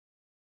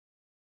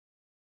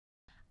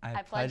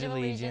I pledge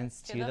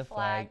allegiance to the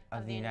flag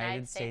of the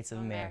United States of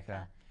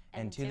America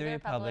and to the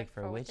republic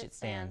for which it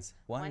stands,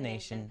 one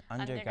nation,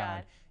 under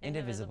God,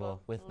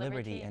 indivisible, with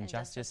liberty and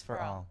justice for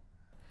all.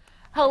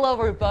 Hello,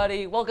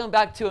 everybody. Welcome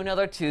back to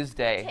another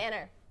Tuesday.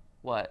 Tanner.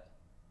 What?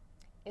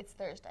 It's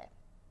Thursday.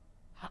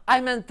 I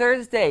meant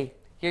Thursday.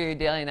 Here are your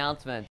daily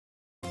announcements.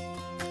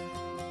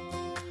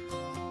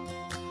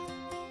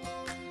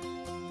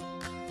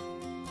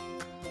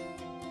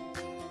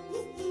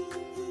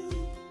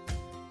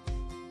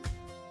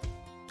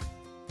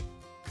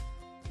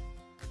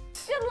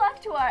 Good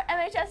luck to our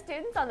MHS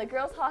students on the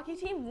girls hockey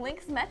team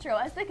Lynx Metro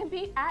as they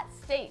compete at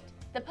state.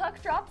 The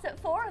puck drops at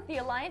 4 at the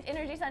Alliant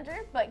Energy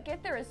Center, but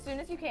get there as soon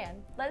as you can.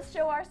 Let's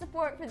show our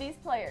support for these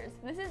players.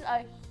 This is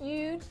a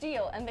huge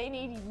deal and they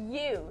need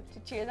you to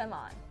cheer them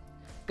on.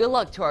 Good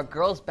luck to our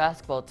girls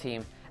basketball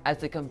team as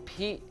they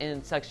compete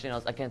in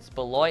sectionals against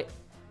Beloit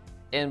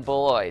in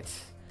Beloit.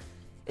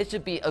 It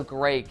should be a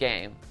great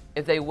game.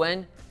 If they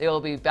win, they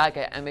will be back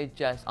at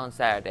MHS on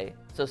Saturday,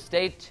 so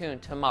stay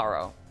tuned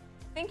tomorrow.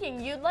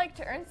 Thinking you'd like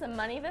to earn some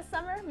money this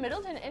summer?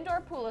 Middleton Indoor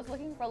Pool is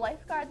looking for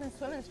lifeguards and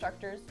swim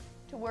instructors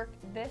to work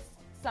this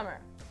summer.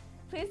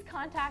 Please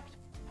contact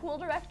Pool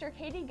Director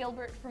Katie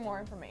Gilbert for more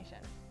information.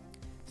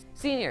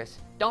 Seniors,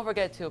 don't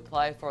forget to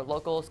apply for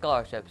local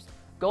scholarships.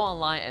 Go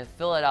online and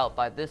fill it out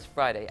by this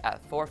Friday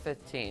at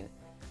 4:15.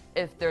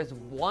 If there's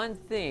one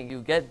thing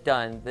you get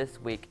done this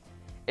week,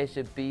 it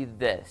should be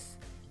this.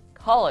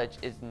 College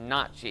is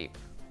not cheap.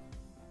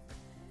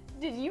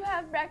 Did you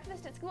have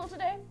breakfast at school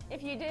today?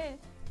 If you did,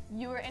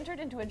 you were entered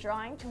into a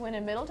drawing to win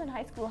a Middleton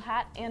High School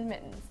hat and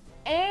mittens.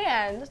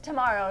 And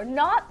tomorrow,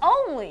 not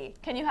only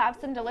can you have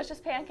some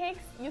delicious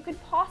pancakes, you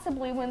could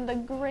possibly win the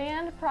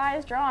grand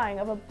prize drawing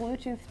of a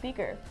Bluetooth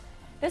speaker.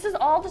 This is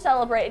all to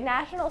celebrate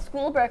National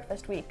School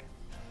Breakfast Week.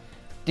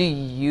 Do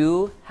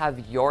you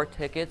have your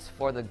tickets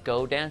for the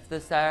Go Dance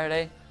this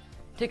Saturday?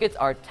 Tickets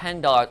are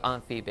 $10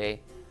 on Phoebe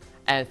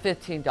and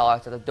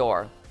 $15 at the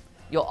door.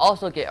 You'll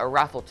also get a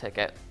raffle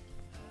ticket.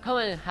 Come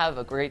in and have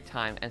a great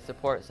time and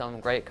support some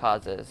great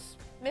causes.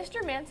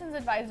 Mr. Manson's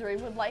Advisory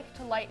would like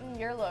to lighten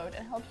your load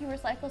and help you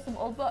recycle some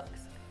old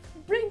books.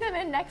 Bring them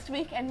in next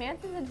week and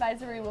Manson's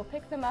Advisory will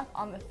pick them up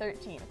on the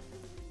 13th.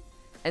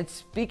 And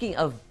speaking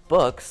of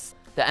books,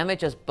 the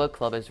MHS Book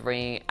Club is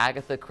reading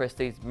Agatha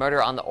Christie's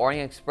Murder on the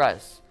Orient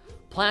Express.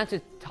 Plan to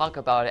talk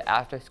about it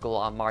after school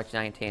on March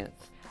 19th.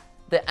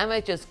 The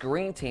MHS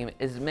Green Team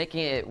is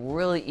making it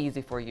really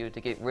easy for you to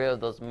get rid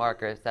of those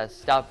markers that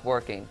stopped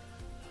working.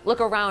 Look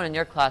around in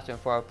your classroom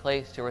for a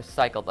place to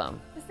recycle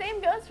them. The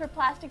same goes for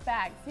plastic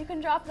bags. You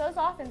can drop those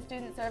off in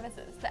student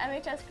services. The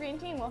MHS Green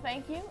Team will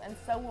thank you, and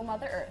so will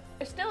Mother Earth.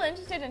 If you're still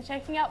interested in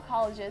checking out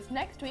colleges,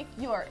 next week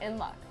you're in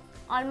luck.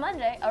 On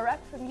Monday, a rep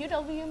from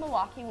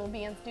UW-Milwaukee will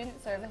be in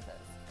student services.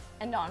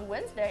 And on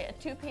Wednesday at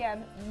 2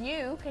 p.m.,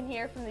 you can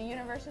hear from the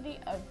University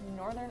of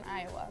Northern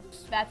Iowa.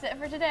 That's it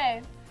for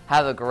today.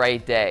 Have a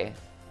great day.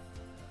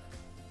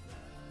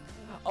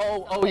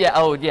 Oh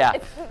yeah.